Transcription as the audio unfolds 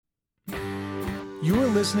You are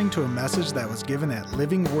listening to a message that was given at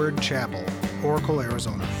Living Word Chapel, Oracle,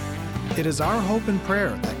 Arizona. It is our hope and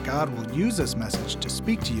prayer that God will use this message to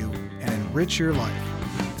speak to you and enrich your life.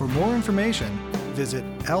 For more information, visit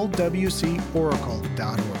lwcoracle.org.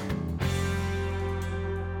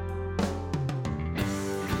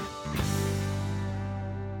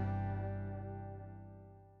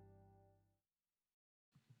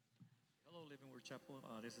 Hello, Living Word Chapel.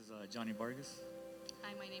 This is Johnny Vargas,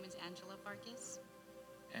 Hi, my name is Angela Vargas,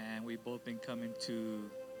 and we've both been coming to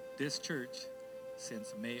this church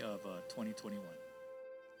since May of 2021.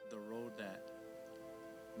 The road that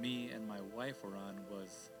me and my wife were on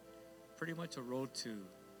was pretty much a road to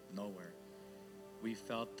nowhere. We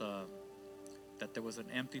felt that there was an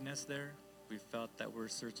emptiness there. We felt that we're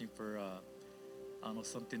searching for,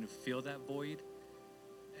 something to fill that void.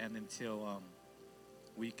 And until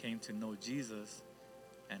we came to know Jesus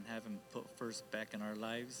and have him put first back in our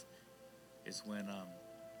lives is when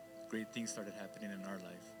great things started happening in our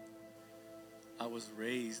life. I was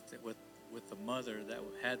raised with a mother that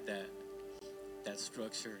had that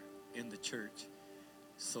structure in the church.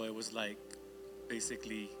 So it was like,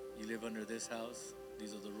 basically, you live under this house,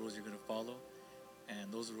 these are the rules you're going to follow,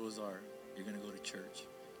 and those rules are, you're going to go to church.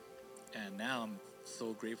 And now I'm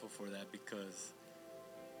so grateful for that because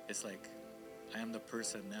it's like, I am the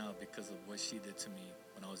person now because of what she did to me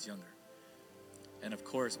when I was younger. And of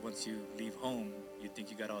course, once you leave home, you think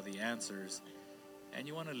you got all the answers, and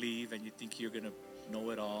you want to leave, and you think you're going to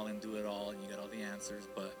know it all and do it all, and you got all the answers.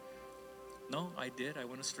 But no, I did. I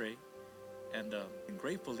went astray. And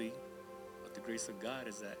gratefully, with the grace of God,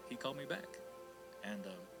 is that he called me back. And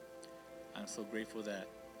I'm so grateful that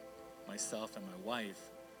myself and my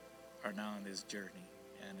wife are now on this journey.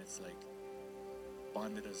 And it's like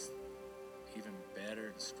bonded us even better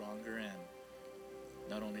and stronger. And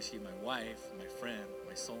not only is she my wife, my friend,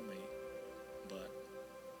 my soulmate, but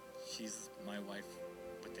she's my wife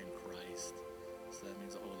within Christ. So that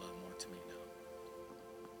means a whole lot more to me now.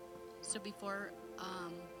 So before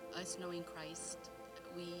us knowing Christ,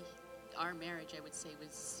 our marriage, I would say,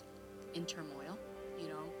 was in turmoil. You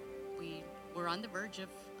know, we were on the verge of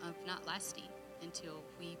not lasting until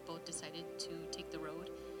we both decided to take the road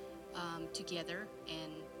together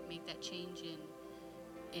and make that change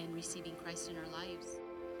in receiving Christ in our lives.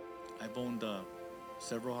 I've owned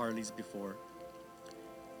several Harleys before,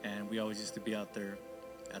 and we always used to be out there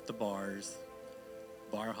at the bars,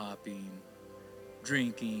 bar hopping,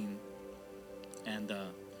 drinking, and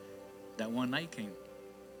that one night came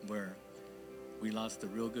where we lost a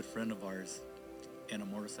real good friend of ours in a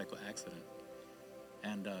motorcycle accident.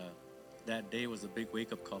 And that day was a big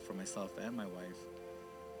wake-up call for myself and my wife.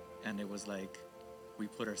 And it was like we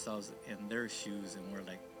put ourselves in their shoes, and we're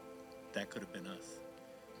like, that could have been us.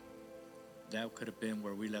 That could have been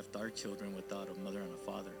where we left our children without a mother and a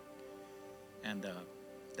father. And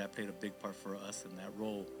that played a big part for us in that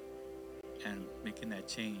role, and making that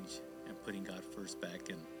change and putting God first back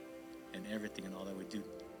in everything and all that we do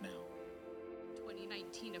now.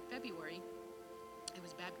 2019 of February, I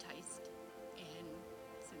was baptized. And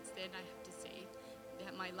since then, I have to say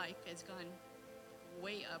that my life has gone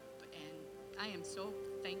way up. And I am so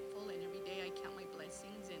thankful, and every day I count my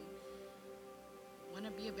blessings and want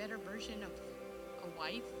to be a better version of a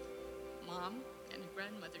wife, mom, and a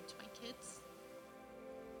grandmother to my kids.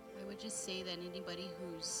 I would just say that anybody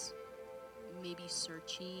who's maybe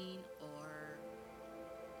searching or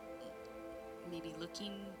maybe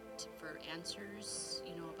looking for answers,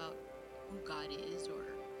 you know, about who God is or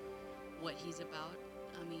what he's about,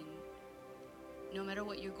 I mean, no matter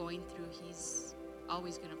what you're going through, he's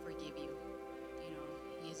always going to forgive you. You know,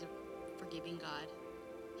 he is a forgiving God.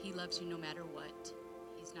 He loves you no matter what.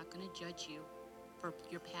 He's not going to judge you for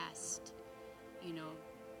your past. You know,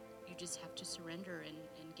 you just have to surrender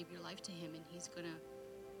and give your life to him, and he's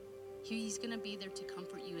gonna be there to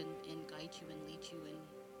comfort you and guide you and lead you in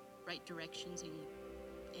right directions and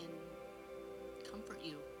comfort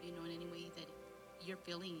you, you know, in any way that you're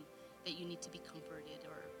feeling that you need to be comforted,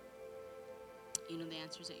 or, you know, the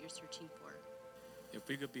answers that you're searching for. If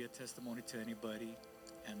we could be a testimony to anybody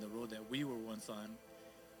and the road that we were once on,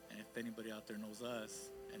 and if anybody out there knows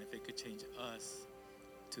us, and if it could change us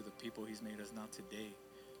to the people he's made us now today,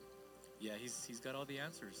 yeah, he's got all the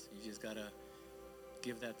answers. You just gotta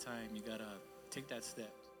give that time. You gotta take that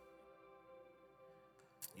step.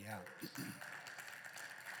 Yeah.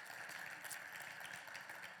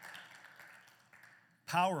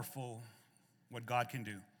 Powerful what God can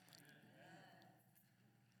do.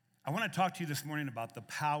 I want to talk to you this morning about the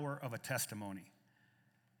power of a testimony.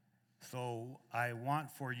 So I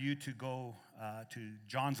want for you to go to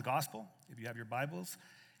John's Gospel, if you have your Bibles,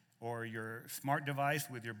 or your smart device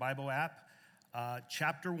with your Bible app,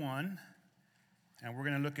 chapter 1, and we're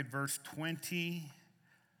going to look at verse 20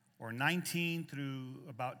 or 19 through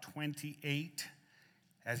about 28.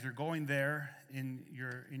 As you're going there in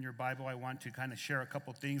your Bible, I want to kind of share a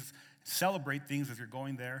couple things, celebrate things as you're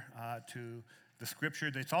going there to the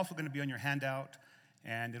scripture. It's also going to be on your handout,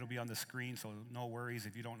 and it'll be on the screen, so no worries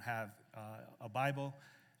if you don't have a Bible.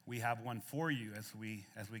 We have one for you as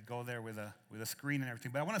we go there with a screen and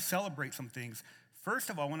everything. But I want to celebrate some things.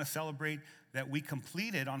 First of all, I want to celebrate that we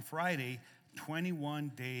completed on Friday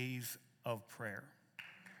 21 days of prayer.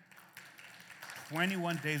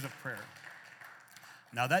 21 days of prayer.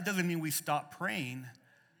 Now, that doesn't mean we stop praying.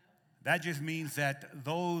 That just means that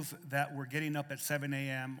those that were getting up at 7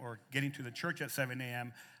 a.m. or getting to the church at 7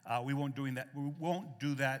 a.m., we won't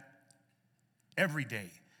do that every day.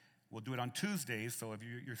 We'll do it on Tuesdays, so if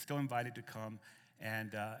you're still invited to come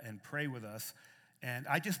and pray with us. And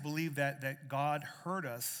I just believe that God heard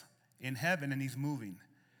us in heaven, and he's moving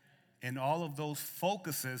in all of those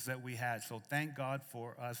focuses that we had. So thank God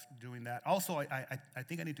for us doing that. Also, I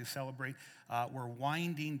think I need to celebrate. We're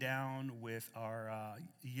winding down with our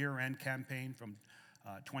year-end campaign from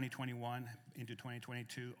 2021 into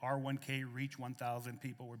 2022. R1K, reach 1,000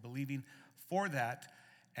 people. We're believing for that.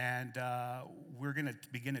 And we're going to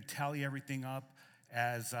begin to tally everything up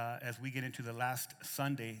as we get into the last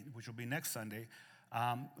Sunday, which will be next Sunday.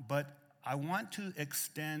 But I want to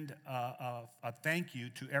extend a thank you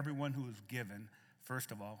to everyone who has given,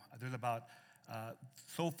 first of all. There's about,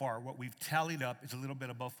 so far, what we've tallied up is a little bit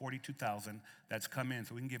above 42,000 that's come in,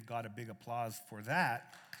 so we can give God a big applause for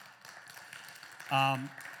that.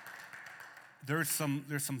 There's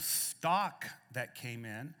some stock that came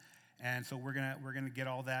in, and so we're gonna get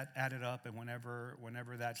all that added up, and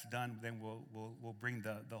whenever that's done, then we'll bring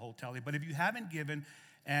the whole tally. But if you haven't given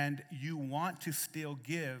and you want to still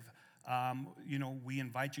give, we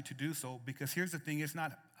invite you to do so, because here's the thing: it's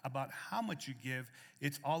not about how much you give;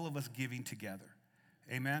 it's all of us giving together.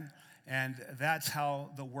 Amen. And that's how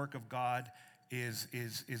the work of God is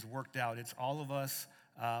worked out. It's all of us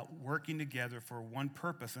working together for one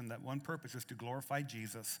purpose, and that one purpose is to glorify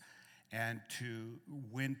Jesus and to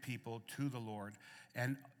win people to the Lord.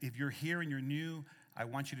 And if you're here and you're new, I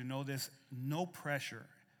want you to know this: no pressure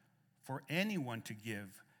for anyone to give.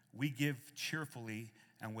 We give cheerfully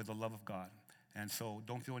and with the love of God. And so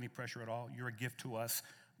don't feel any pressure at all. You're a gift to us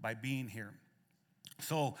by being here.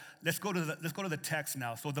 So let's go to the text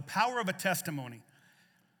now. So the power of a testimony.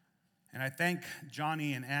 And I thank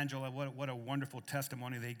Johnny and Angela. What a wonderful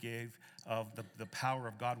testimony they gave of the power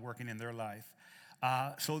of God working in their life.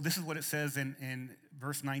 So this is what it says in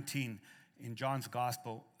verse 19 in John's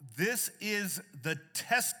gospel. This is the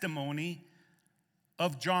testimony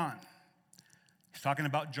of John. He's talking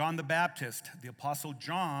about John the Baptist. The Apostle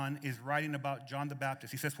John is writing about John the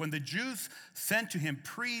Baptist. He says, when the Jews sent to him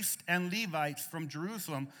priests and Levites from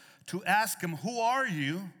Jerusalem to ask him, who are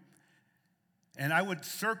you? And I would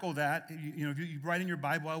circle that. If you write in your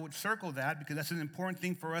Bible, I would circle that, because that's an important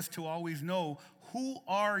thing for us to always know. Who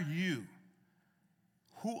are you?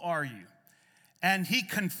 Who are you? And he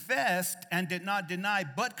confessed and did not deny,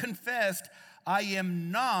 but confessed, I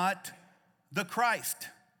am not the Christ.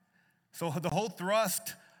 So the whole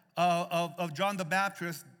thrust of John the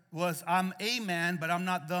Baptist was, I'm a man, but I'm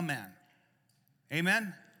not the man.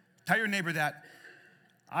 Amen? Tell your neighbor that.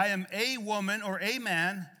 I am a woman or a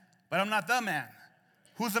man, but I'm not the man.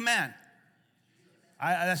 Who's the man?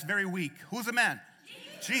 That's very weak. Who's the man?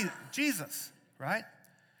 Jesus, right?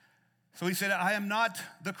 So he said, I am not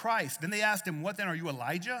the Christ. Then they asked him, what then? Are you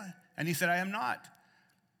Elijah? And he said, I am not.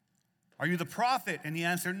 Are you the prophet? And he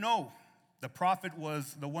answered, no. The prophet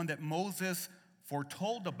was the one that Moses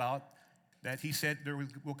foretold about, that he said, there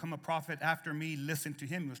will come a prophet after me, listen to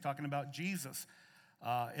him. He was talking about Jesus.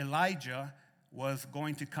 Elijah was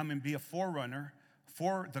going to come and be a forerunner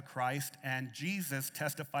for the Christ, and Jesus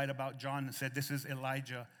testified about John and said, this is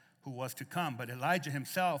Elijah who was to come. But Elijah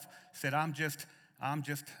himself said, I'm just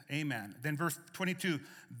a man. Then verse 22,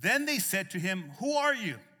 then they said to him, who are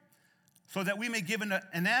you? So that we may give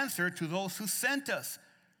an answer to those who sent us.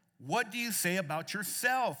 What do you say about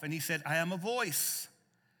yourself? And he said, I am a voice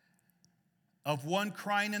of one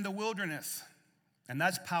crying in the wilderness. And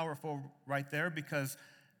that's powerful right there, because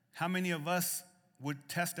how many of us would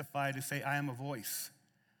testify to say, I am a voice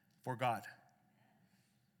for God?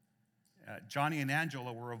 Johnny and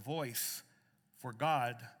Angela were a voice for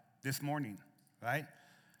God this morning, right?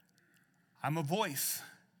 I'm a voice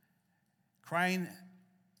crying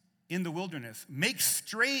in the wilderness. Make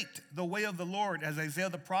straight the way of the Lord, as Isaiah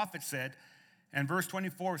the prophet said. And verse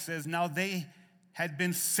 24 says, now they had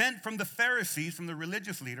been sent from the Pharisees, from the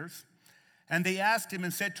religious leaders, and they asked him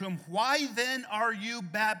and said to him, "Why then are you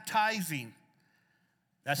baptizing?"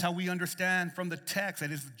 That's how we understand from the text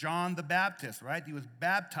that it's John the Baptist, right? He was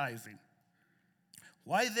baptizing.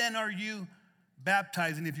 "Why then are you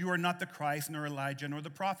baptizing if you are not the Christ, nor Elijah, nor the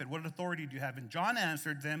prophet? What authority do you have?" And John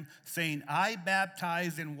answered them, saying, "I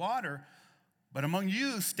baptize in water, but among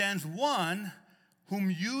you stands one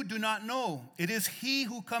whom you do not know. It is he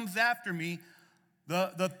who comes after me,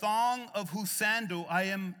 the thong of whose sandal I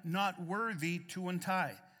am not worthy to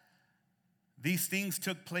untie." These things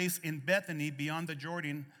took place in Bethany beyond the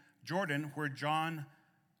Jordan, where John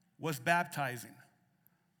was baptizing.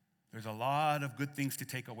 There's a lot of good things to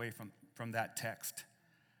take away from that text.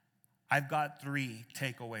 I've got 3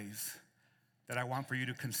 takeaways that I want for you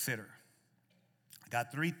to consider. I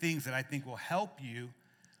got 3 things that I think will help you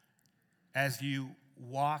as you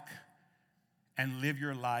walk and live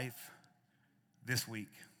your life this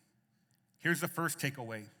week. Here's the first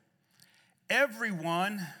takeaway.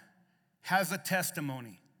 Everyone has a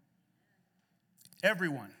testimony.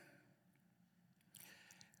 Everyone.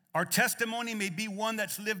 Our testimony may be one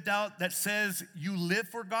that's lived out that says you live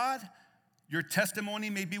for God. Your testimony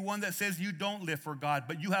may be one that says you don't live for God,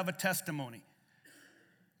 but you have a testimony.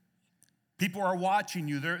 People are watching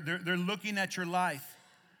you. They're looking at your life.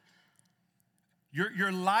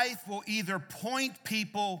 Your life will either point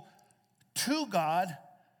people to God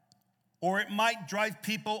or it might drive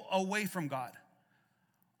people away from God.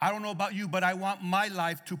 I don't know about you, but I want my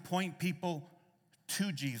life to point people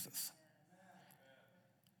to Jesus.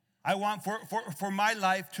 I want for my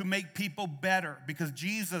life to make people better because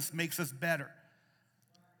Jesus makes us better.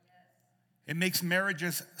 It makes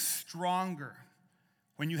marriages stronger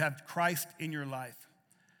when you have Christ in your life.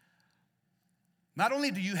 Not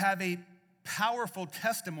only do you have a powerful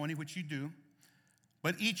testimony, which you do,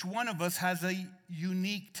 but each one of us has a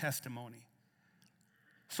unique testimony.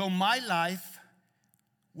 So my life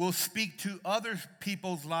will speak to other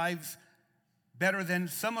people's lives better than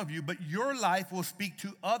some of you, but your life will speak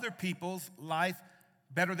to other people's life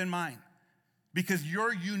better than mine. Because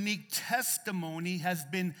your unique testimony has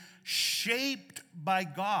been shaped by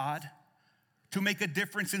God to make a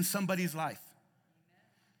difference in somebody's life.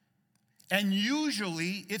 And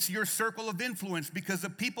usually it's your circle of influence because the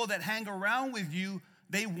people that hang around with you,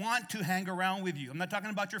 they want to hang around with you. I'm not talking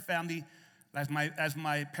about your family. As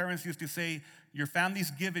my parents used to say, your family's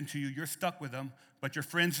given to you, you're stuck with them, but your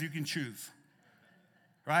friends you can choose.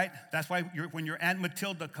 Right? That's why when your Aunt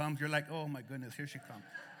Matilda comes, you're like, oh my goodness, here she comes.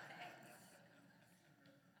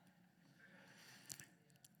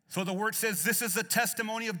 So the word says this is a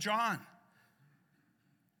testimony of John.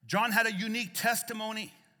 John had a unique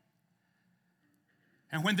testimony.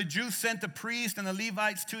 And when the Jews sent the priests and the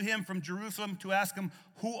Levites to him from Jerusalem to ask him,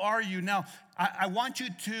 who are you? Now, I want you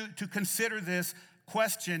to consider this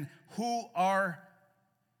question, who are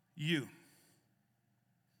you?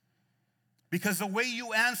 Because the way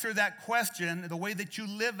you answer that question, the way that you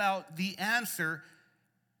live out the answer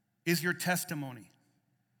is your testimony.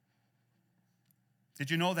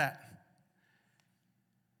 Did you know that?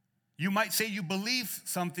 You might say you believe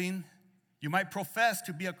something, you might profess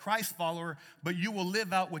to be a Christ follower, but you will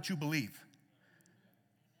live out what you believe.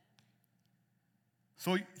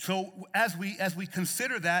 So as we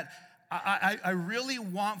consider that, I really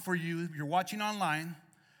want for you, if you're watching online,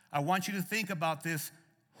 I want you to think about this.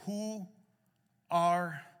 Who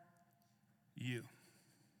are you?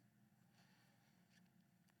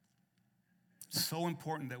 It's so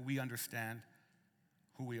important that we understand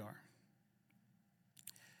who we are.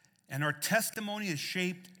 And our testimony is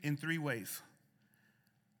shaped in 3 ways.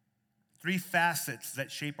 3 facets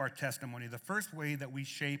that shape our testimony. The first way that we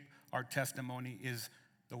shape our testimony is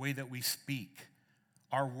the way that we speak.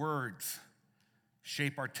 Our words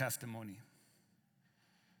shape our testimony.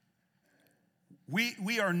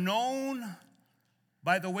 We are known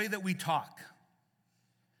by the way that we talk.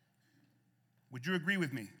 Would you agree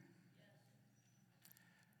with me?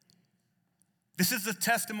 This is the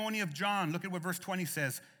testimony of John. Look at what verse 20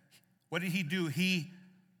 says. What did he do? He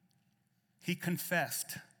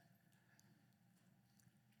confessed.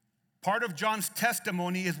 Part of John's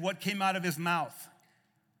testimony is what came out of his mouth.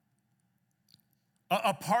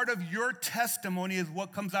 A part of your testimony is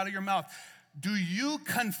what comes out of your mouth. Do you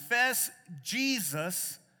confess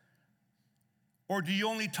Jesus, or do you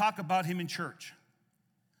only talk about him in church?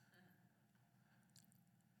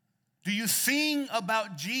 Do you sing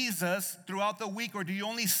about Jesus throughout the week, or do you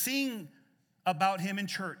only sing about him in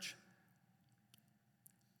church?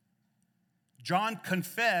 John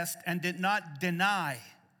confessed and did not deny.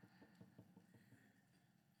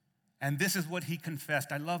 And this is what he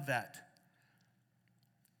confessed. I love that.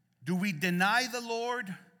 Do we deny the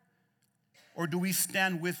Lord, or do we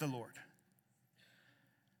stand with the Lord?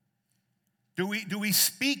 Do we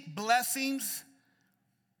speak blessings,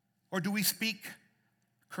 or do we speak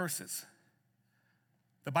curses?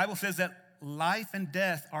 The Bible says that life and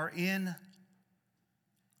death are in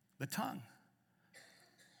the tongue.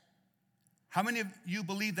 How many of you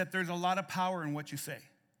believe that there's a lot of power in what you say?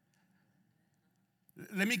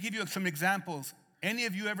 Let me give you some examples. Any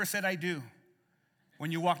of you ever said "I do"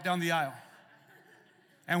 when you walked down the aisle?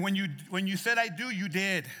 And when you said "I do," you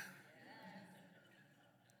did.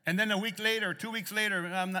 And then a week later, 2 weeks later,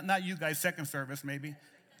 not you guys, second service maybe.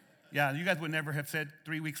 Yeah, you guys would never have said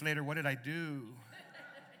 3 weeks later, "What did I do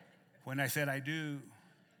when I said I do?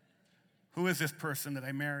 Who is this person that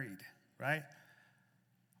I married?" Right?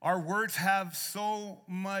 Our words have so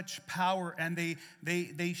much power, and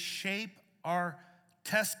they shape our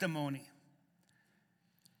testimony.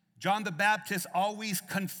 John the Baptist always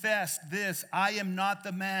confessed this: "I am not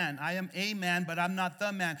the man. I am a man, but I'm not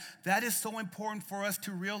the man." That is so important for us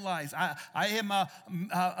to realize. I am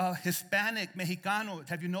a Hispanic, Mexicano.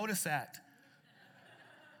 Have you noticed that?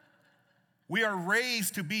 We are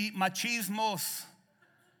raised to be machismos.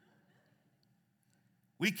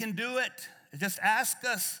 We can do it. Just ask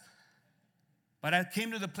us. But I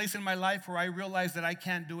came to the place in my life where I realized that I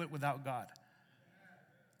can't do it without God.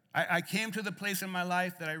 I came to the place in my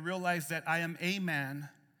life that I realized that I am a man,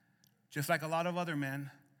 just like a lot of other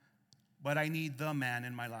men, but I need the man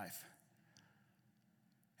in my life.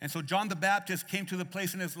 And so John the Baptist came to the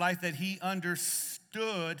place in his life that he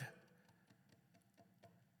understood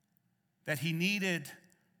that he needed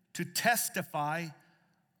to testify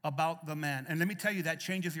about the man. And let me tell you, that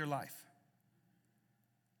changes your life.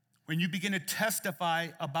 When you begin to testify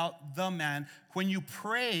about the man, when you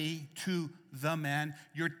pray to the man,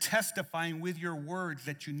 you're testifying with your words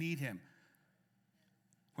that you need him.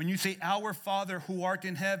 When you say, "Our Father who art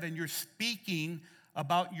in heaven," you're speaking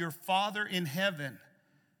about your Father in heaven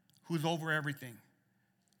who's over everything.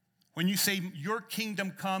 When you say, "Your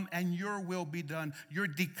kingdom come and your will be done," you're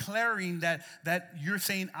declaring that you're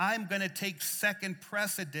saying, "I'm going to take second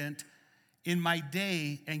precedent in my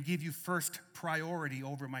day and give you first priority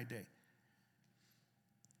over my day."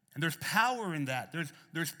 And there's power in that.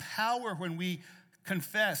 There's power when we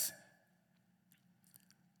confess.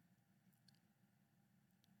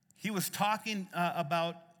 He was talking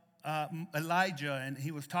about Elijah, and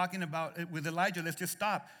he was talking about, with Elijah, let's just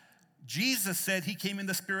stop. Jesus said he came in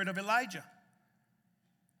the spirit of Elijah.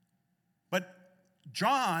 But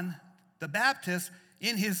John the Baptist,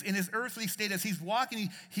 in his earthly state, as he's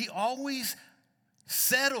walking, he always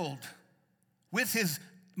settled with his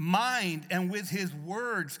mind and with his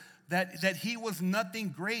words that he was nothing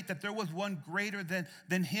great, that there was one greater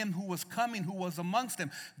than him who was coming, who was amongst them.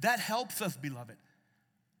 That helps us, beloved.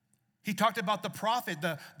 He talked about the prophet.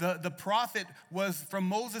 The prophet was from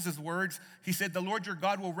Moses' words. He said, "The Lord your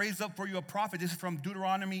God will raise up for you a prophet." This is from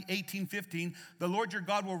Deuteronomy 18:15. "The Lord your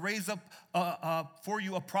God will raise up for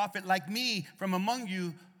you a prophet like me from among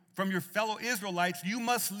you, from your fellow Israelites. You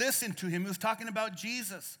must listen to him." He was talking about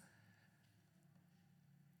Jesus.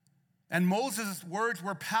 And Moses' words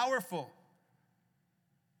were powerful.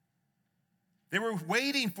 They were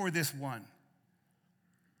waiting for this one.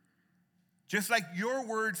 Just like your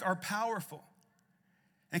words are powerful.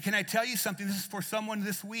 And can I tell you something? This is for someone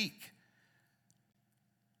this week.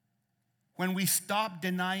 When we stop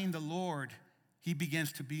denying the Lord, he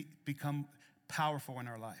begins to become powerful in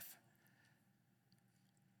our life.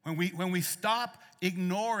 When we stop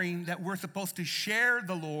ignoring that we're supposed to share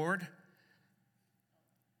the Lord,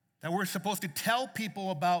 that we're supposed to tell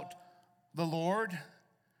people about the Lord,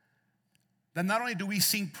 then not only do we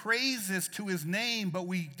sing praises to his name, but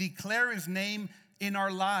we declare his name in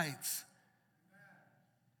our lives.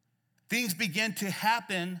 Things begin to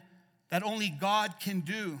happen that only God can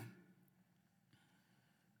do.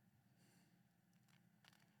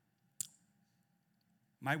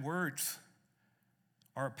 My words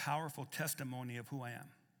are a powerful testimony of who I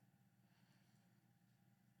am.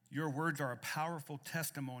 Your words are a powerful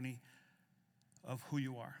testimony of who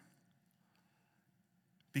you are.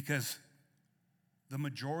 Because the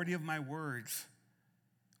majority of my words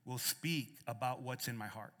will speak about what's in my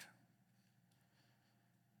heart.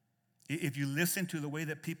 If you listen to the way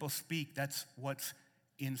that people speak, that's what's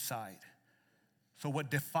inside. So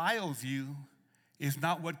what defiles you is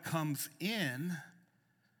not what comes in,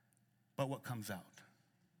 but what comes out.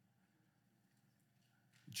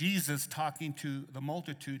 Jesus, talking to the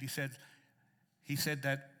multitude, he said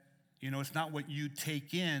that It's not what you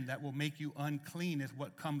take in that will make you unclean, it's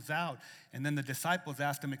what comes out. And then the disciples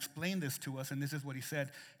asked him, explain this to us. And this is what he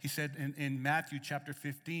said. He said in Matthew chapter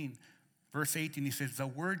 15, verse 18, he says, the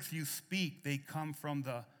words you speak, they come from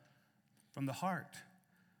the heart.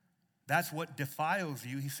 That's what defiles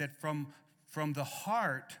you. He said, from the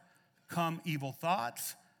heart come evil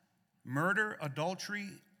thoughts, murder, adultery,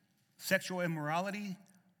 sexual immorality,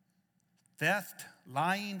 theft,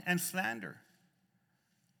 lying, and slander.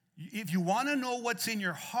 If you want to know what's in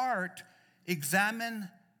your heart, examine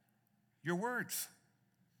your words.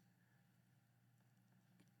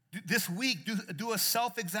 This week, do a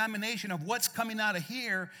self-examination of what's coming out of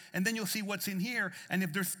here, and then you'll see what's in here. And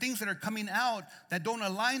if there's things that are coming out that don't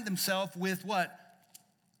align themselves with what?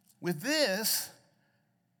 With this,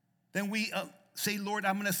 then we say, Lord,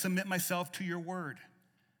 I'm going to submit myself to your word.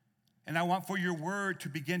 And I want for your word to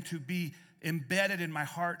begin to be embedded in my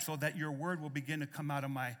heart so that your word will begin to come out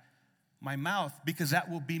of my mouth, because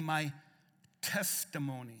that will be my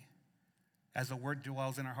testimony as the word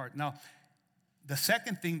dwells in our heart. Now, the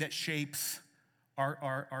second thing that shapes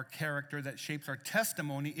our character, that shapes our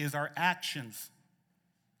testimony, is our actions.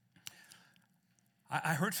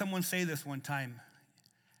 I heard someone say this one time: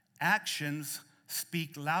 actions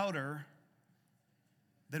speak louder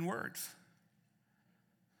than words.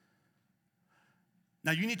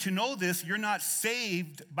 Now, you need to know this. You're not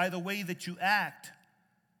saved by the way that you act,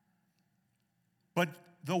 but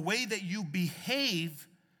the way that you behave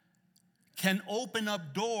can open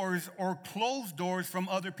up doors or close doors from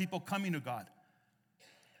other people coming to God.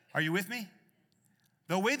 Are you with me?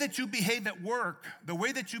 The way that you behave at work, the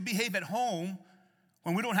way that you behave at home,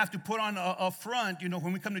 when we don't have to put on a front,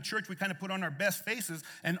 when we come to church, we kind of put on our best faces,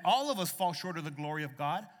 and all of us fall short of the glory of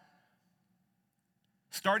God.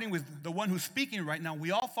 Starting with the one who's speaking right now, we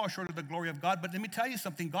all fall short of the glory of God, but let me tell you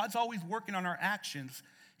something. God's always working on our actions.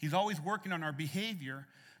 He's always working on our behavior,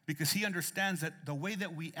 because he understands that the way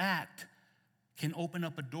that we act can open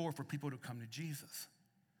up a door for people to come to Jesus.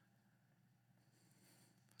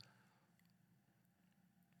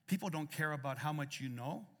 People don't care about how much you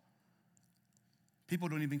know. People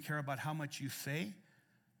don't even care about how much you say.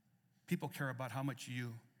 People care about how much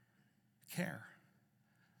you care.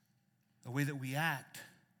 The way that we act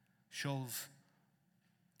shows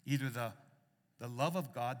either the love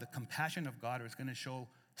of God, the compassion of God, or it's going to show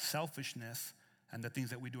selfishness and the things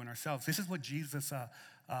that we do in ourselves. This is what Jesus,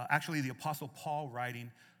 actually the Apostle Paul,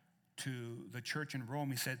 writing to the church in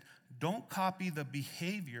Rome, he said, don't copy the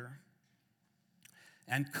behavior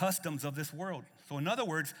and customs of this world. So in other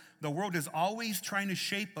words, the world is always trying to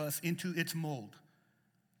shape us into its mold.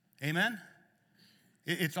 Amen?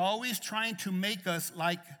 It's always trying to make us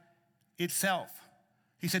like itself.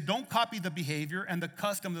 He said, don't copy the behavior and the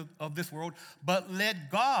custom of this world, but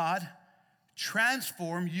let God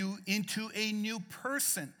transform you into a new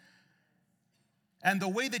person. And the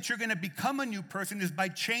way that you're going to become a new person is by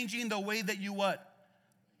changing the way that you what?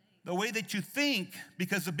 The way that you think,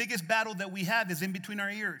 because the biggest battle that we have is in between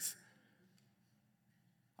our ears.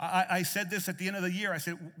 I said this at the end of the year. I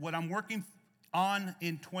said, what I'm working on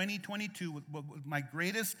in 2022, my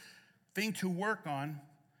greatest thing to work on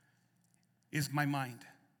is my mind.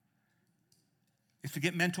 Is to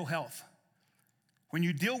get mental health. When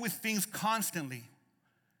you deal with things constantly,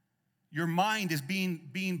 your mind is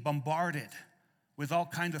being bombarded with all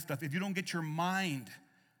kinds of stuff. If you don't get your mind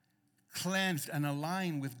cleansed and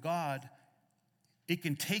aligned with God, it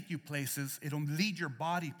can take you places, it'll lead your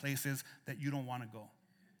body places that you don't want to go.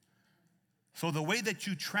 So the way that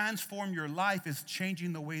you transform your life is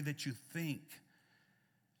changing the way that you think.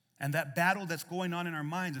 And that battle that's going on in our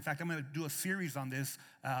minds. In fact, I'm going to do a series on this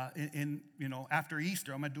after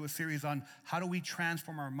Easter. I'm going to do a series on how do we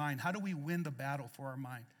transform our mind? How do we win the battle for our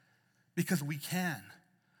mind? Because we can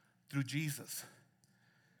through Jesus.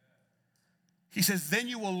 He says, then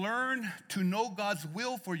you will learn to know God's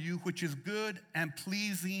will for you, which is good and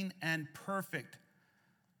pleasing and perfect.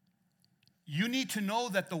 You need to know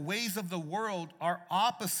that the ways of the world are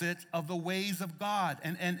opposite of the ways of God.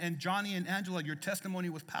 And Johnny and Angela, your testimony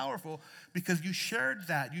was powerful because you shared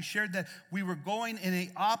that. You shared that we were going in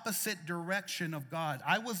an opposite direction of God.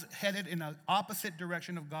 I was headed in an opposite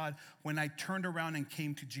direction of God when I turned around and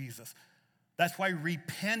came to Jesus. That's why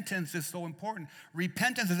repentance is so important.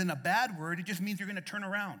 Repentance isn't a bad word. It just means you're going to turn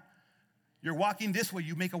around. You're walking this way.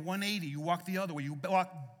 You make a 180. You walk the other way. You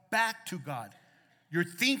walk back to God. You're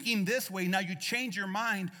thinking this way. Now you change your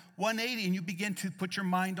mind 180 and you begin to put your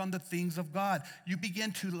mind on the things of God. You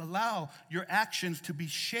begin to allow your actions to be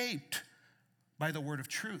shaped by the word of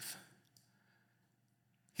truth.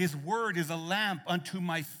 His word is a lamp unto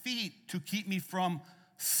my feet to keep me from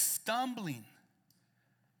stumbling.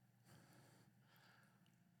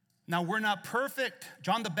 Now, we're not perfect.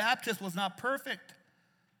 John the Baptist was not perfect.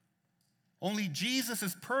 Only Jesus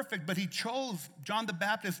is perfect, but John the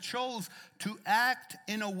Baptist chose to act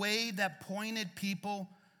in a way that pointed people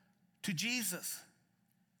to Jesus.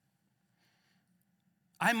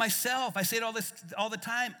 I myself, I say it all the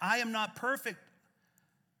time, I am not perfect.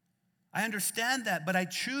 I understand that, but I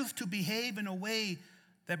choose to behave in a way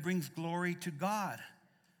that brings glory to God.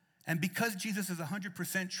 And because Jesus is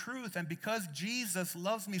 100% truth, and because Jesus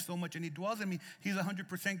loves me so much and he dwells in me, he's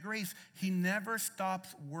 100% grace, he never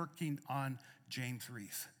stops working on James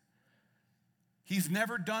Reese. He's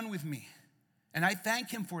never done with me, and I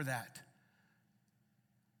thank him for that.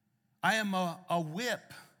 I am a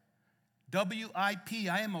WIP, W-I-P,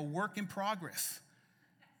 I am a work in progress.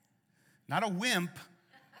 Not a wimp.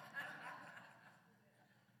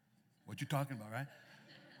 What you talking about, right?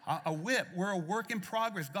 A WIP, we're a work in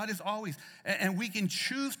progress. God is always, and we can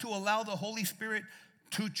choose to allow the Holy Spirit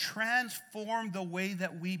to transform the way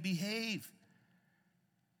that we behave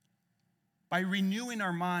by renewing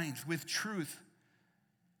our minds with truth,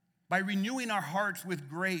 by renewing our hearts with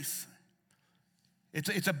grace.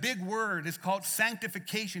 It's a big word. It's called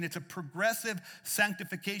sanctification. It's a progressive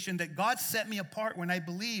sanctification that God set me apart when I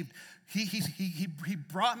believed. He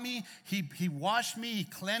brought me, he washed me, he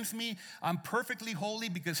cleansed me. I'm perfectly holy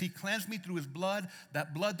because he cleansed me through his blood,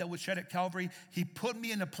 that blood that was shed at Calvary. He put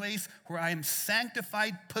me in a place where I am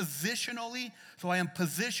sanctified positionally. So I am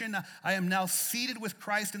positioned. I am now seated with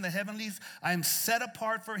Christ in the heavenlies. I am set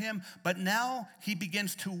apart for him. But now he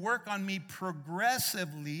begins to work on me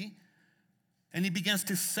progressively, and he begins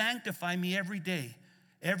to sanctify me every day.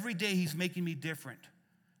 Every day he's making me different.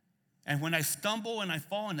 And when I stumble and I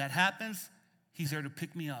fall and that happens, he's there to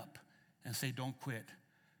pick me up and say, don't quit.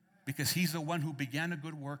 Because he's the one who began a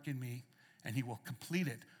good work in me, and he will complete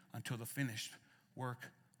it until the finished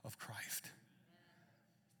work of Christ.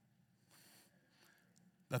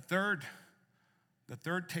 The third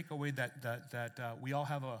takeaway that we all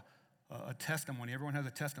have a testimony, everyone has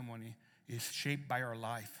a testimony, is shaped by our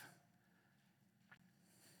life.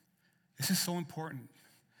 This is so important.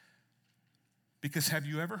 Because have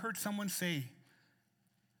you ever heard someone say,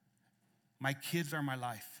 my kids are my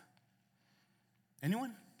life?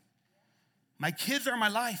 Anyone? My kids are my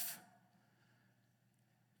life.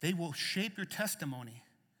 They will shape your testimony.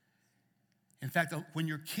 In fact, when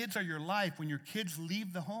your kids are your life, when your kids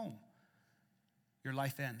leave the home, your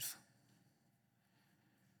life ends.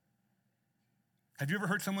 Have you ever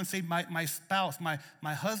heard someone say, my spouse, my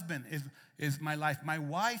husband is my life, my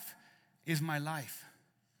wife is my life?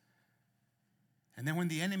 And then when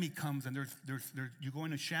the enemy comes and you go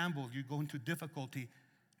into shambles, you go into difficulty,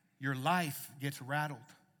 your life gets rattled.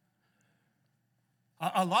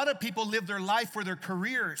 A lot of people live their life for their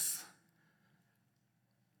careers.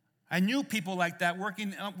 I knew people like that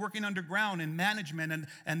working underground in management,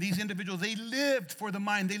 and these individuals, they lived for the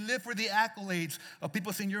mind. They lived for the accolades of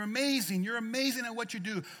people saying, you're amazing at what you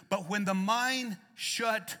do. But when the mind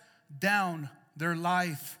shut down, their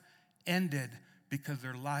life ended because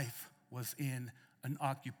their life was in an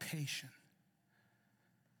occupation.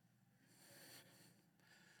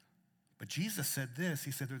 But Jesus said this,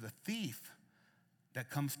 he said, there's a thief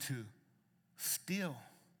that comes to steal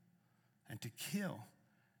and to kill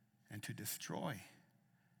and to destroy.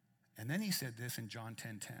 And then he said this in John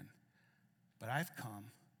 10:10, but I've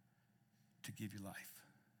come to give you life.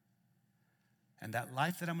 And that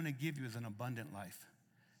life that I'm going to give you is an abundant life.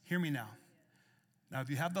 Hear me now. Now, if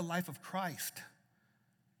you have the life of Christ,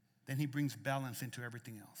 then he brings balance into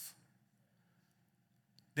everything else.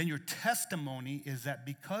 Then your testimony is that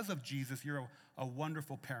because of Jesus, you're a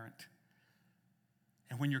wonderful parent.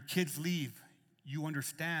 And when your kids leave, you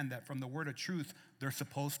understand that from the word of truth, they're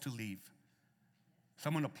supposed to leave.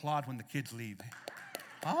 Someone applaud when the kids leave.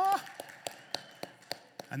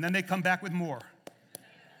 And then they come back with more.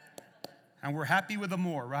 And we're happy with the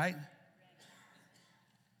more, right?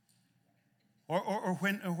 Or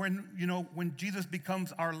when Jesus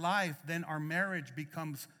becomes our life, then our marriage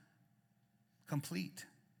becomes complete.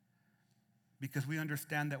 Because we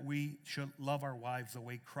understand that we should love our wives the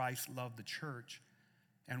way Christ loved the church.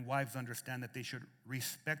 And wives understand that they should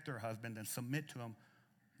respect their husband and submit to him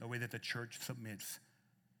the way that the church submits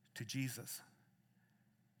to Jesus.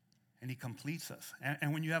 And he completes us.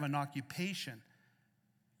 And when you have an occupation,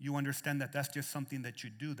 you understand that that's just something that you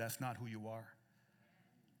do. That's not who you are.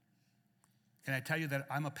 Can I tell you that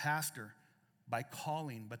I'm a pastor by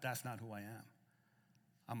calling, but that's not who I am.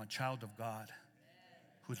 I'm a child of God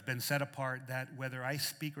who's been set apart, that whether I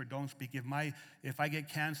speak or don't speak, if I get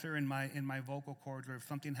cancer in my vocal cords, or if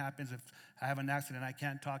something happens, if I have an accident, I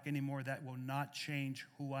can't talk anymore, that will not change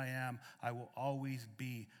who I am. I will always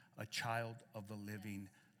be a child of the living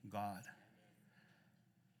God.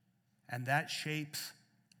 And that shapes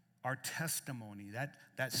our testimony.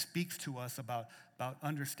 That speaks to us about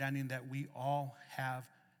understanding that we all have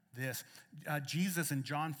this. Jesus in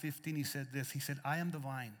John 15, he said this. He said, I am the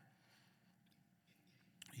vine.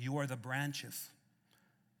 You are the branches.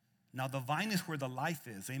 Now the vine is where the life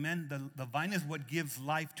is. Amen? The vine is what gives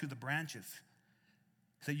life to the branches.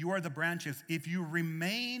 So you are the branches. If you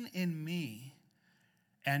remain in me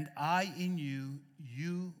and I in you,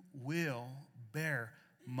 you will bear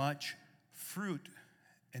much fruit.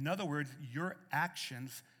 In other words, your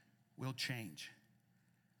actions will change.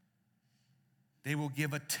 They will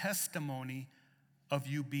give a testimony of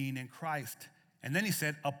you being in Christ. And then he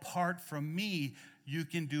said, apart from me, you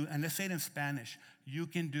can do, and let's say it in Spanish, you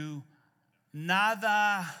can do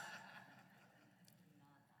nada.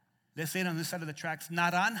 Let's say it on this side of the tracks,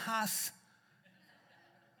 naranjas.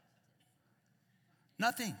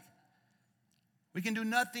 Nothing. We can do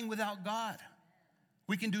nothing without God.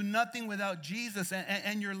 We can do nothing without Jesus.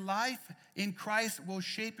 And your life in Christ will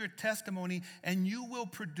shape your testimony, and you will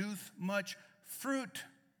produce much fruit.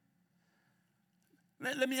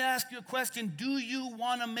 Let me ask you a question. Do you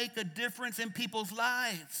want to make a difference in people's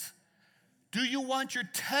lives? Do you want your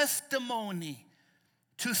testimony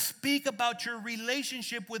to speak about your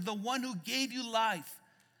relationship with the one who gave you life,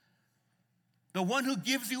 the one who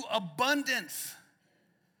gives you abundance?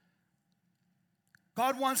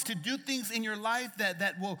 God wants to do things in your life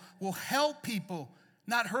that will help people,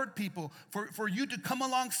 not hurt people, for you to come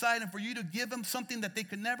alongside and for you to give them something that they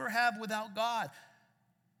could never have without God.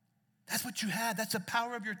 That's what you had. That's the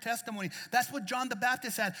power of your testimony. That's what John the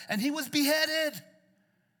Baptist had. And he was beheaded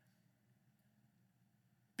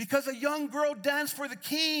because a young girl danced for the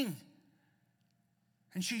king.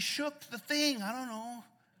 And she shook the thing. I don't know.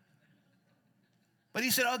 But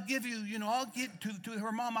he said, I'll give you, I'll give to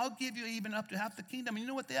her mom, I'll give you even up to half the kingdom. And you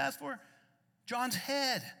know what they asked for? John's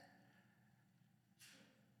head.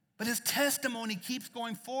 But his testimony keeps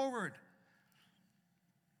going forward.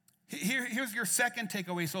 Here's your second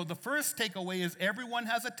takeaway. So the first takeaway is everyone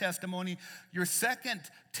has a testimony. Your second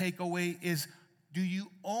takeaway is, do you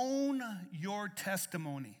own your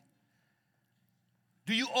testimony?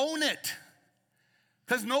 Do you own it?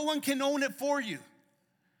 Because no one can own it for you.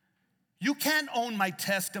 You can't own my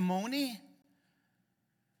testimony.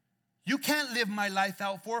 You can't live my life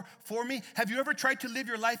out for me. Have you ever tried to live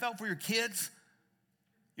your life out for your kids?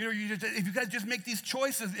 If you guys just make these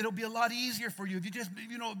choices, it'll be a lot easier for you. If you just,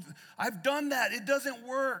 I've done that. It doesn't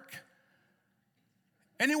work.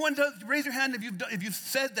 Anyone raise your hand if you've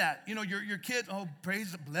said that. Your kid, oh,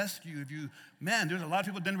 bless you. There's a lot of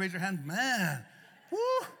people that didn't raise their hand. Man,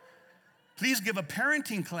 woo. Please give a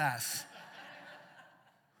parenting class.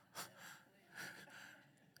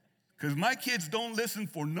 Because my kids don't listen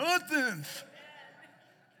for nothing.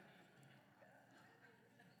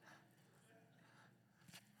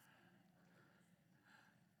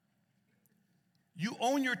 You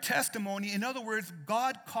own your testimony. In other words,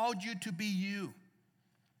 God called you to be you.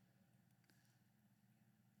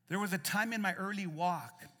 There was a time in my early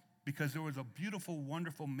walk, because there was a beautiful,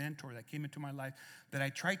 wonderful mentor that came into my life, that I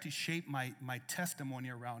tried to shape my testimony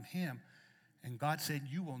around him. And God said,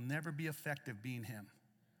 you will never be effective being him.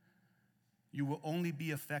 You will only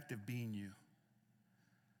be effective being you.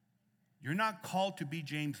 You're not called to be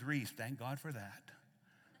James Reese. Thank God for that.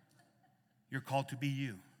 You're called to be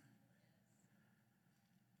you.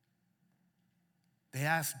 They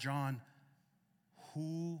asked John,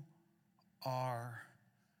 who are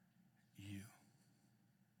you?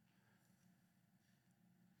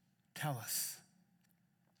 Tell us.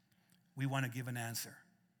 We want to give an answer.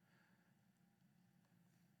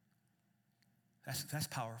 That's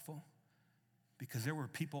powerful, because there were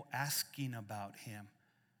people asking about him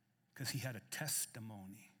because he had a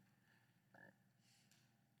testimony.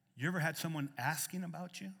 You ever had someone asking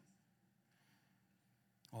about you?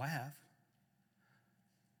 Oh, I have.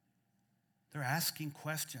 They're asking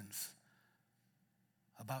questions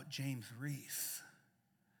about James Reese.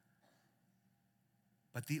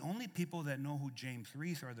 But the only people that know who James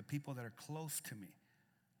Reese are the people that are close to me.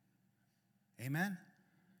 Amen?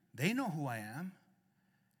 They know who I am.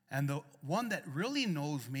 And the one that really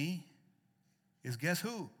knows me is, guess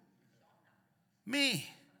who? Me.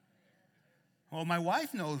 Well, my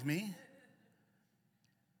wife knows me.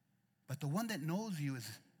 But the one that knows you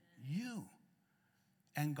is you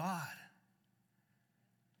and God.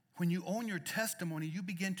 When you own your testimony, you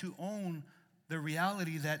begin to own the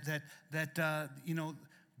reality that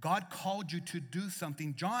God called you to do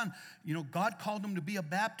something. John, God called him to be a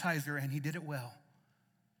baptizer, and he did it well.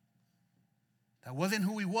 That wasn't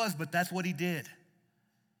who he was, but that's what he did.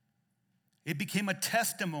 It became a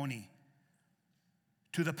testimony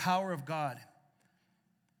to the power of God.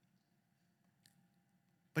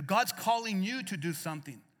 But God's calling you to do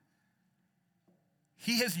something.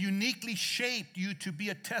 He has uniquely shaped you to be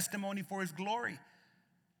a testimony for his glory.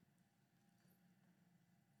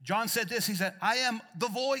 John said this, he said, I am the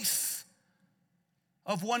voice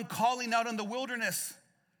of one calling out in the wilderness,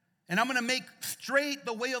 and I'm going to make straight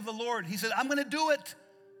the way of the Lord. He said, I'm going to do it.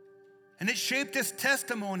 And it shaped his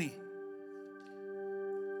testimony.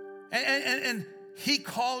 And he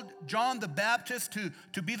called John the Baptist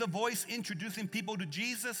to be the voice introducing people to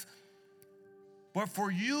Jesus. But for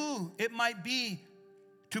you, it might be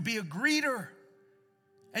to be a greeter,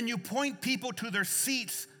 and you point people to their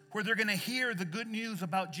seats where they're going to hear the good news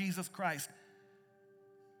about Jesus Christ.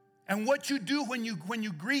 And what you do when you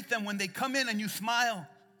greet them, when they come in and you smile.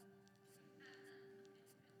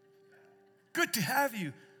 Good to have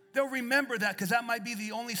you. They'll remember that because that might be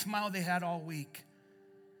the only smile they had all week.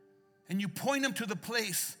 And you point them to the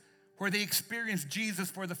place where they experienced Jesus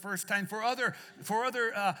for the first time. For other,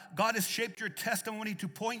 God has shaped your testimony to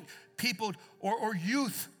point people or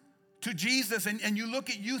youth to Jesus. And you look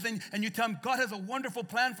at youth and you tell them, God has a wonderful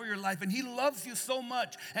plan for your life. And he loves you so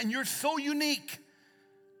much. And you're so unique.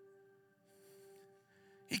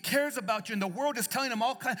 He cares about you. And the world is telling them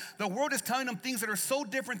the world is telling them things that are so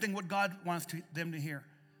different than what God wants them to hear.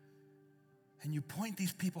 And you point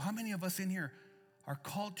these people. How many of us in here are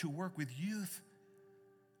called to work with youth?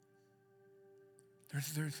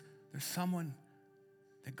 There's someone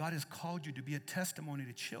that God has called you to be a testimony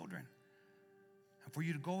to children. And for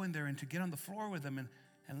you to go in there and to get on the floor with them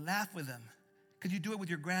and laugh with them. Because you do it with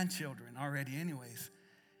your grandchildren already anyways.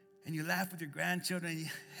 And you laugh with your grandchildren. And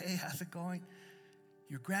hey, how's it going?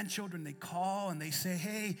 Your grandchildren, they call and they say,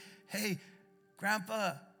 hey,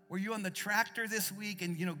 Grandpa, were you on the tractor this week?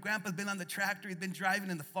 And, Grandpa's been on the tractor. He's been driving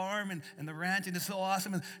in the farm and the ranch, and it's so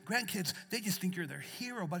awesome. And grandkids, they just think you're their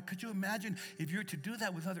hero. But could you imagine if you were to do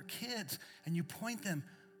that with other kids and you point them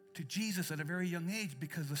to Jesus at a very young age?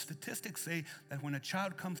 Because the statistics say that when a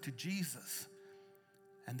child comes to Jesus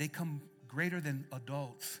and they come greater than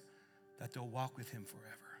adults, that they'll walk with him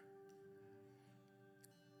forever.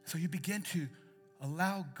 So you begin to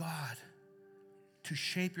allow God to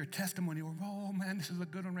shape your testimony. Oh man, this is a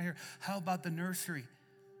good one right here. How about the nursery?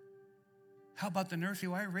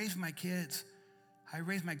 Well, I raised my kids. I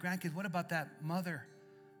raised my grandkids. What about that mother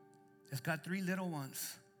that's got 3 little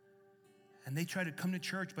ones? And they try to come to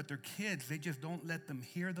church, but their kids, they just don't let them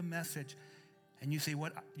hear the message. And you say,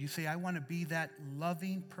 what? You say, I want to be that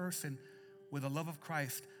loving person with the love of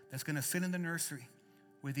Christ that's going to sit in the nursery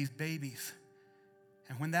with these babies.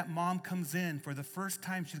 And when that mom comes in, for the first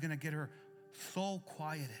time, she's going to get her soul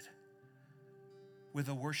quieted with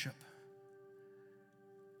a worship.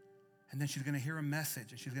 And then she's going to hear a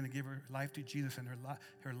message, and she's going to give her life to Jesus, and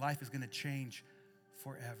her life is going to change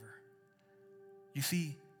forever. You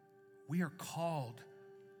see, we are called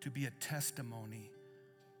to be a testimony,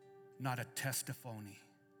 not a testifony.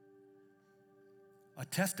 A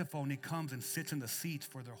testimony comes and sits in the seats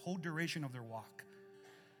for the whole duration of their walk.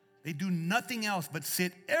 They do nothing else but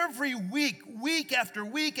sit every week, week after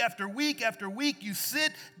week after week after week. You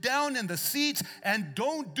sit down in the seats and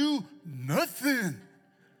don't do nothing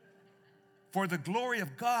for the glory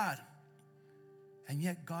of God. And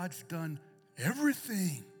yet God's done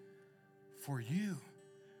everything for you.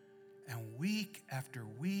 And week after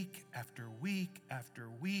week after week after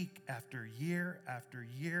week after year after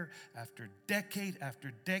year after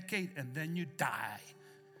decade, and then you die.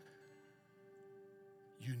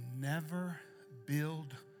 You never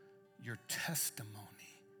build your testimony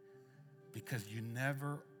because you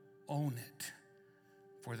never own it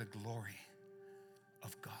for the glory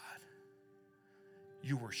of God.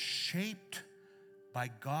 You were shaped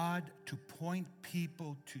by God to point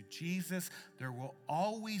people to Jesus. There will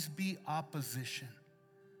always be opposition,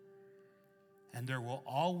 and there will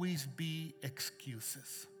always be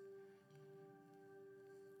excuses.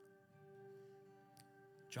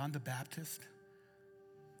 John the Baptist,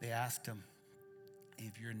 they asked him,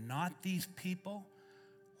 if you're not these people,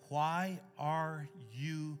 why are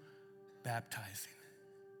you baptizing?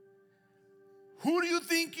 Who do you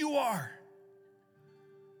think you are?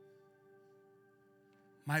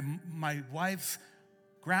 My wife's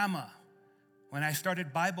grandma, when I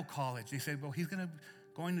started Bible college, they said, well, he's going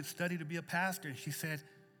to study to be a pastor. And she said,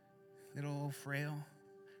 little old frail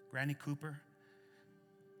Granny Cooper,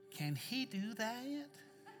 can he do that?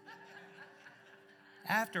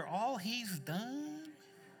 After all he's done?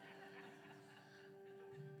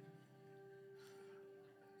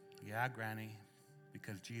 Yeah, Granny,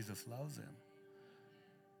 because Jesus loves him.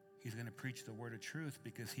 He's going to preach the word of truth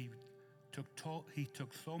because he He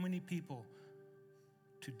took so many people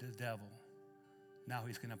to the devil. Now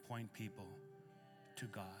he's going to point people to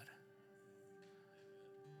God.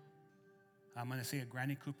 I'm going to say a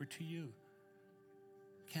Granny Cooper to you.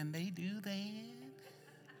 Can they do that?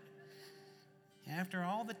 After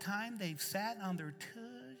all the time they've sat on their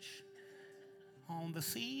tush, on the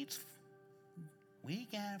seats,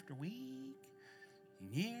 week after week,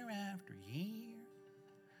 year after year.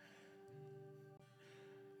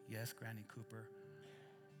 Yes, Granny Cooper,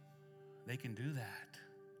 they can do that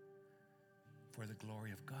for the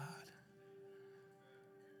glory of God.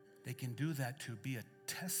 They can do that to be a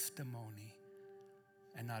testimony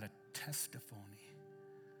and not a testimony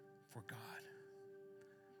for God.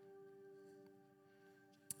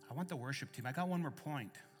 I want the worship team. I got one more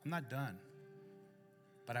point. I'm not done.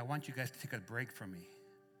 But I want you guys to take a break from me.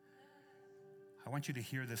 I want you to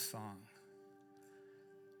hear this song.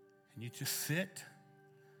 And you just sit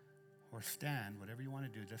or stand, whatever you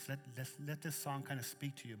want to do. Just let this song kind of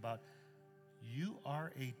speak to you about you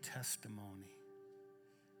are a testimony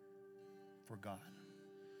for God.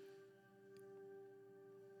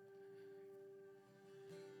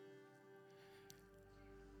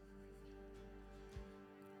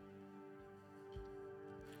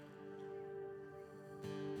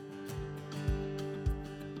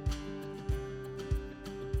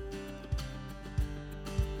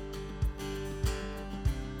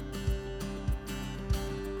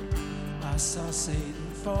 I saw Satan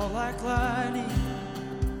fall like lightning.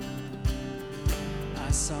 I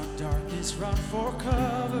saw darkness run for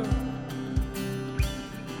cover.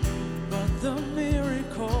 But the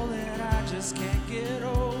miracle that I just can't get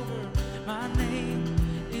over, my name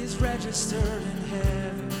is registered in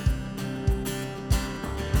heaven.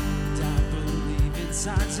 I believe in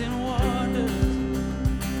signs and wonders.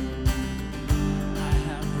 I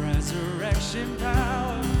have resurrection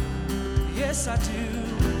power. Yes, I do.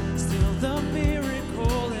 Still the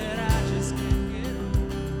miracle that I just can't get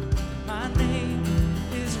over. My name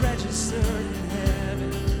is registered in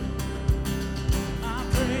heaven. My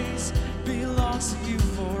praise belongs to you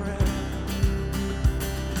forever.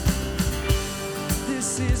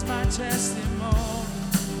 This is my testimony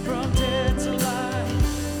from dead to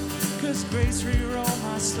life. 'Cause grace rewrote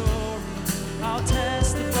my story. I'll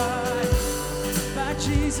testify. By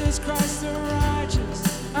Jesus Christ the righteous,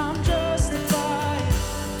 I'm justified.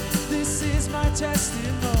 This is my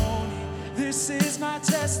testimony. This is my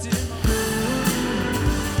testimony.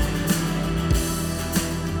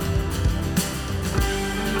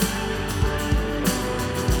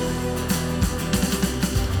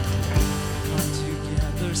 Come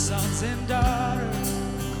together, sons and daughters,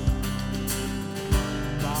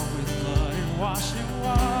 bought with blood and washed in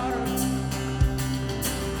water.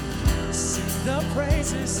 Sing the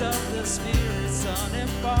praises of the Spirit, Son and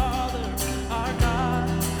Father. Our God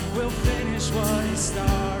will finish what He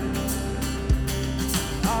started.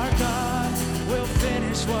 Our God will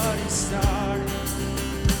finish what He started.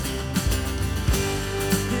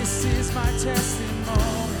 This is my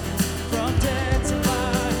testimony from dead to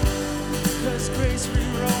life. 'Cause grace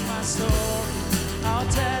rewrote my story. I'll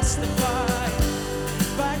testify.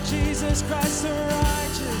 By Jesus Christ the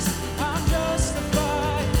righteous, I'm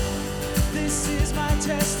justified. This is my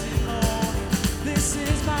testimony. This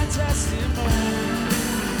is my testimony.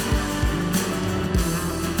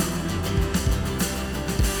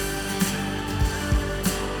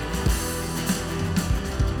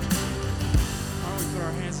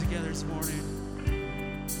 This morning.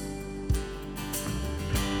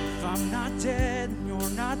 If I'm not dead, you're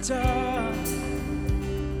not done.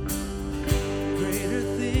 Greater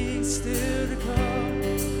things still to come.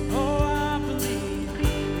 Oh, I believe.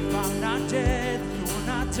 If I'm not dead, you're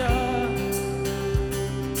not done.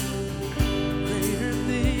 Greater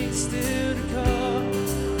things still to come.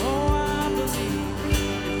 Oh, I believe.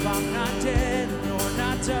 If I'm not dead, you're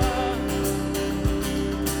not done.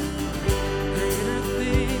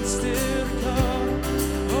 Still to come.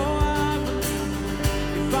 Oh, I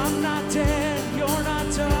believe. If I'm not dead, you're not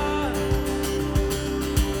done.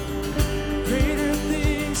 Greater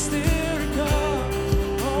things still to come.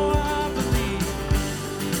 Oh, I believe.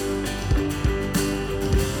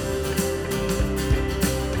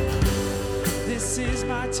 This is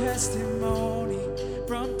my testimony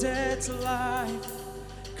from dead to life.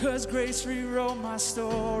 'Cause grace rewrote my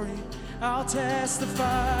story. I'll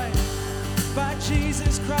testify. By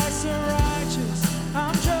Jesus Christ the righteous,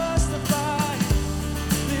 I'm justified.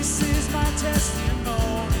 This is my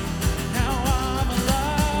testimony. Now I'm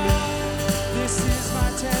alive. This is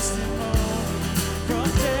my testimony from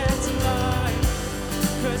dead to life.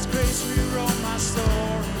 'Cause grace rewrote my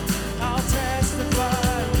story. I'll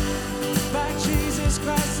testify.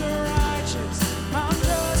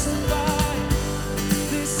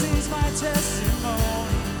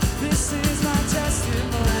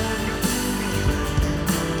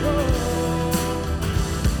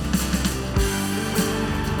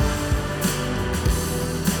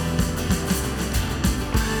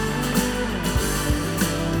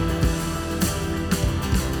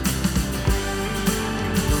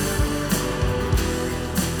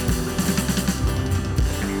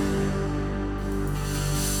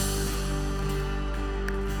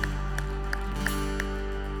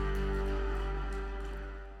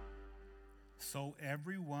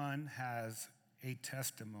 everyone has a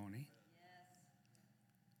testimony.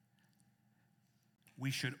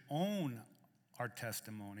 We should own our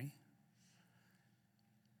testimony.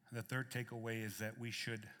 The third takeaway is that we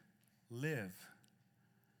should live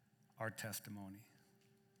our testimony.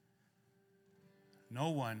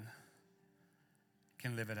 No one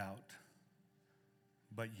can live it out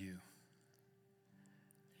but you.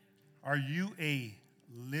 Are you a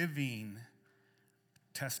living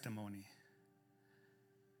testimony?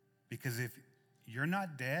 Because if you're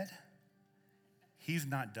not dead, he's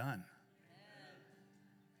not done.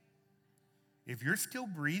 If you're still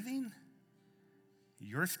breathing,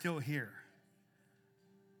 you're still here.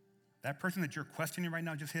 That person that you're questioning right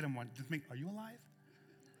now, just hit him one. Are you alive?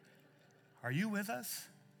 Are you with us?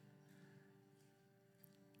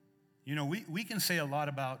 You know, we can say a lot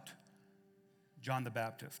about John the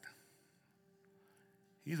Baptist.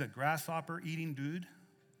 He's a grasshopper eating dude.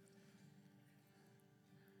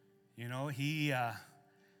 You know, he had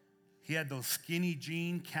those skinny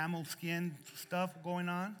jean, camel skin stuff going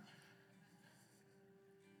on.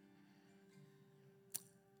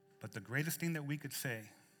 But the greatest thing that we could say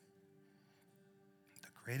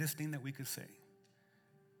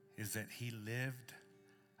is that he lived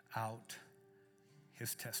out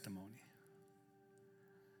his testimony.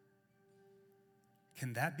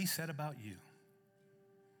 Can that be said about you?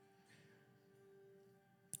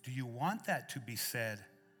 Do you want that to be said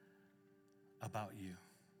about you?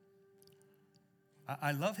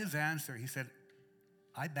 I love his answer. He said,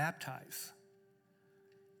 I baptize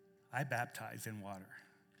in water.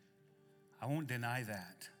 I won't deny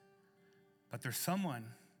that. But there's someone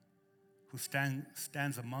who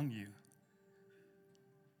stands among you.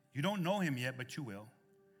 You don't know him yet, but you will.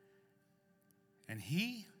 And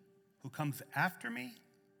he who comes after me,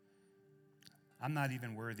 I'm not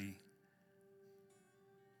even worthy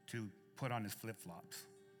to put on his flip-flops.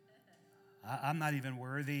 I'm not even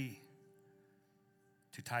worthy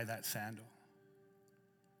to tie that sandal.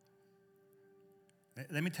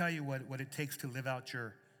 Let me tell you what it takes to live out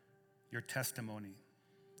your testimony.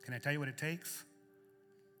 Can I tell you what it takes?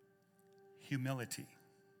 Humility.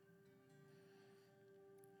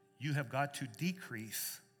 You have got to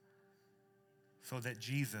decrease so that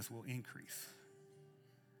Jesus will increase.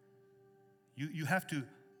 You have to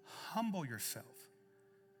humble yourself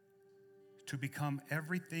to become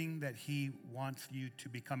everything that he wants you to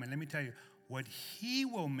become. And let me tell you, what he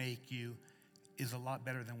will make you is a lot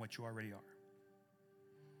better than what you already are.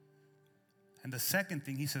 And the second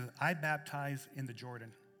thing, he says, I baptize in the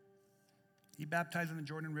Jordan. He baptized in the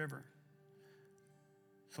Jordan River.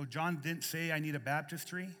 So John didn't say, I need a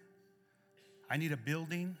baptistry. I need a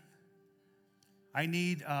building. I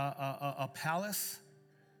need a palace.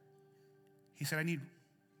 He said, I need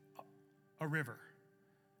a river.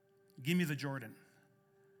 Give me the Jordan.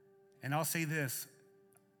 And I'll say this.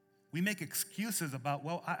 We make excuses about,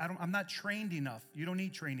 well, I'm not trained enough. You don't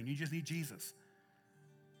need training. You just need Jesus.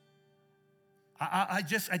 I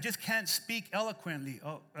just can't speak eloquently.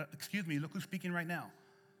 Oh, excuse me, look who's speaking right now.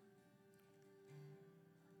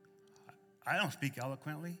 I don't speak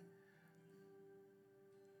eloquently.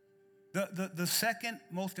 The second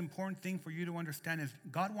most important thing for you to understand is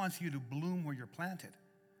God wants you to bloom where you're planted.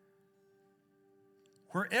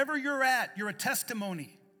 Wherever you're at, you're a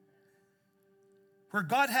testimony. Where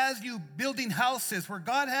God has you building houses, where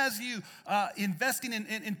God has you investing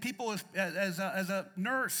in people as a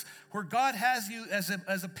nurse, where God has you as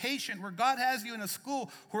a patient, where God has you in a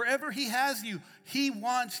school, wherever he has you, he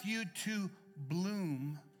wants you to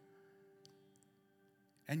bloom.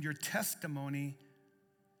 And your testimony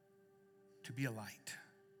to be a light.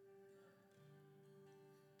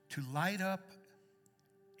 To light up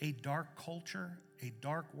a dark culture, a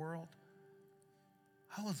dark world.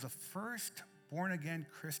 I was the first born-again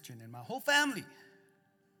Christian in my whole family.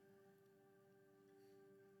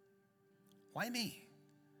 Why me?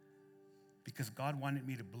 Because God wanted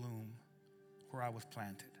me to bloom where I was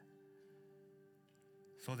planted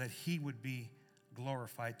so that he would be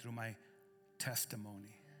glorified through my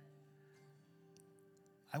testimony.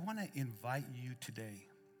 I want to invite you today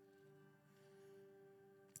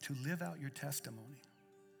to live out your testimony.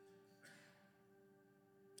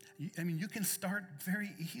 You can start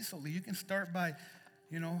very easily. You can start by,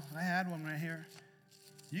 I had one right here.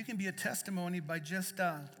 You can be a testimony by just,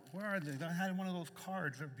 where are they? I had one of those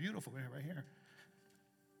cards. They're beautiful right here.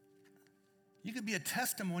 You could be a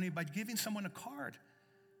testimony by giving someone a card.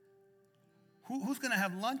 Who's going to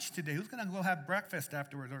have lunch today? Who's going to go have breakfast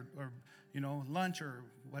afterwards or lunch or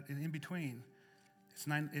what in between? It's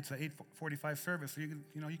an 8:45 service. So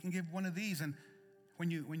you can give one of these, and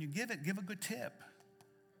when you give it, give a good tip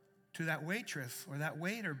to that waitress or that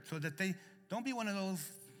waiter so that they don't be one of those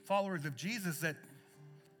followers of Jesus that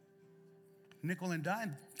nickel and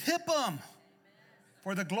dime. Tip them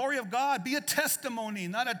for the glory of God. Be a testimony,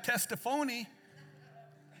 not a testiphony.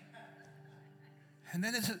 And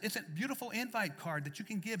then it's a beautiful invite card that you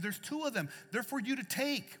can give. There's 2 of them. They're for you to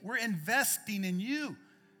take. We're investing in you.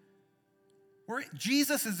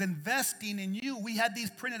 Jesus is investing in you. We had these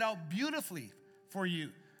printed out beautifully for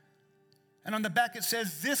you. And on the back it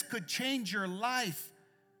says, this could change your life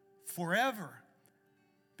forever.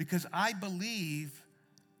 Because I believe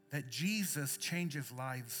that Jesus changes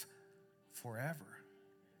lives forever.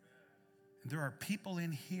 And there are people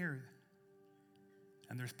in here,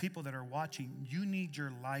 and there's people that are watching. You need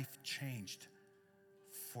your life changed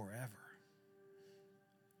forever.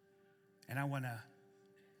 And I want to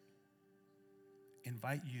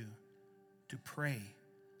invite you to pray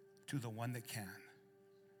to the one that can.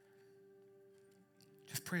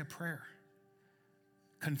 Just pray a prayer.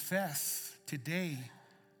 Confess today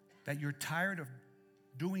that you're tired of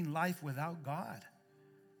doing life without God.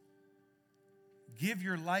 Give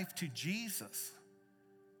your life to Jesus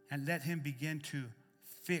and let him begin to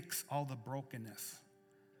fix all the brokenness.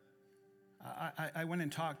 I went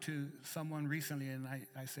and talked to someone recently, and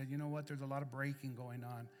I said, you know what, there's a lot of breaking going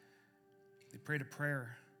on. They prayed a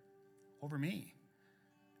prayer over me.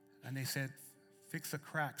 And they said, fix the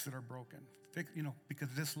cracks that are broken. Because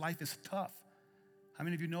this life is tough. How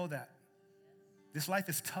many of you know that? This life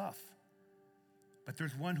is tough. But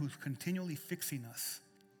there's one who's continually fixing us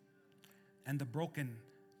and the broken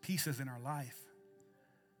pieces in our life.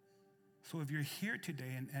 So if you're here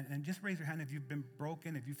today, and just raise your hand if you've been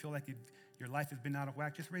broken, if you feel like your life has been out of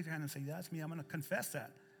whack, just raise your hand and say, that's me, I'm going to confess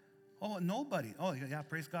that. Oh, nobody. Oh, yeah,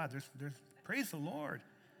 praise God. There's praise the Lord.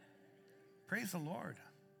 Praise the Lord.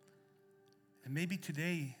 And maybe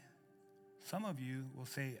today, some of you will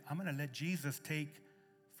say, I'm going to let Jesus take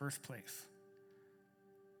first place.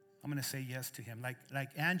 I'm going to say yes to him. Like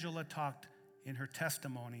Angela talked in her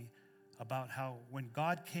testimony about how when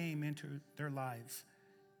God came into their lives,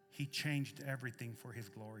 he changed everything for his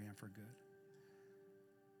glory and for good.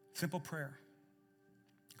 Simple prayer.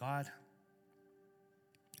 God,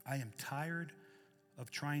 I am tired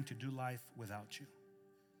of trying to do life without you.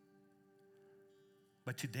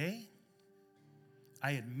 But today,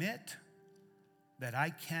 I admit that I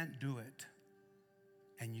can't do it,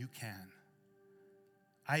 and you can.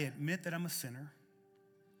 I admit that I'm a sinner.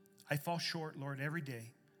 I fall short, Lord, every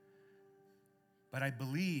day. But I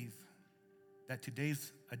believe that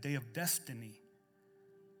today's a day of destiny.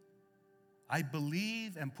 I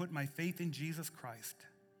believe and put my faith in Jesus Christ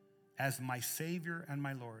as my Savior and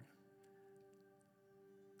my Lord.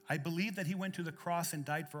 I believe that he went to the cross and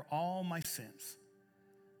died for all my sins.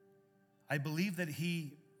 I believe that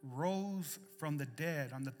he rose from the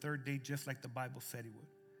dead on the 3rd day, just like the Bible said he would.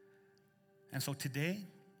 And so today,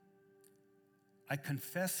 I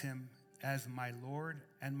confess him as my Lord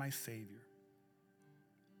and my Savior.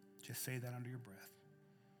 Just say that under your breath.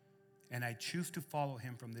 And I choose to follow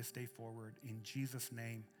him from this day forward. In Jesus'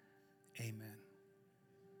 name, amen.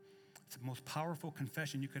 It's the most powerful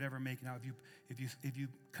confession you could ever make. Now, if you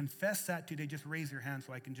confess that today, just raise your hand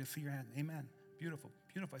so I can just see your hand. Amen. Beautiful,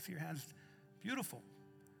 beautiful. I see your hands. Beautiful,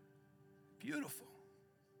 beautiful.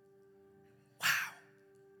 Wow.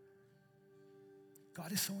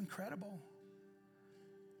 God is so incredible.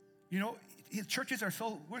 You know, churches are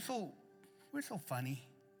we're so funny.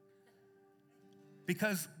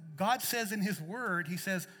 Because God says in his word, he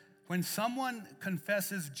says, when someone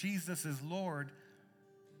confesses Jesus is Lord,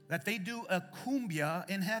 that they do a cumbia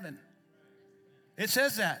in heaven. It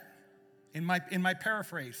says that in my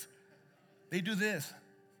paraphrase. They do this.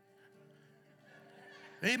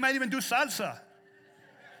 They might even do salsa.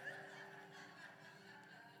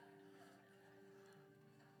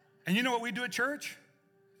 And you know what we do at church?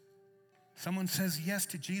 Someone says yes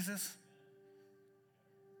to Jesus.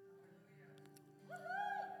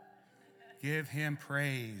 Give him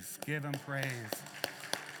praise. Give him praise.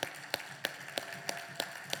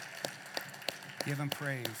 Give him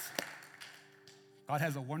praise. God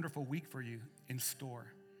has a wonderful week for you in store.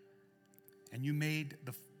 And you made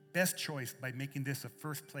the best choice by making this the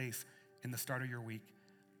first place in the start of your week.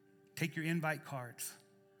 Take your invite cards.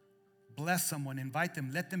 Bless someone. Invite them.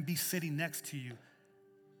 Let them be sitting next to you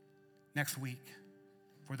next week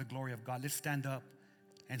for the glory of God. Let's stand up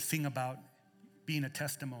and sing about being a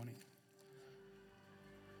testimony.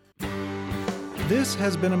 This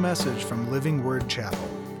has been a message from Living Word Chapel.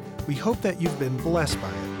 We hope that you've been blessed by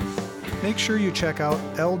it. Make sure you check out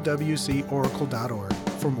lwcoracle.org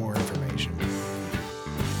for more information.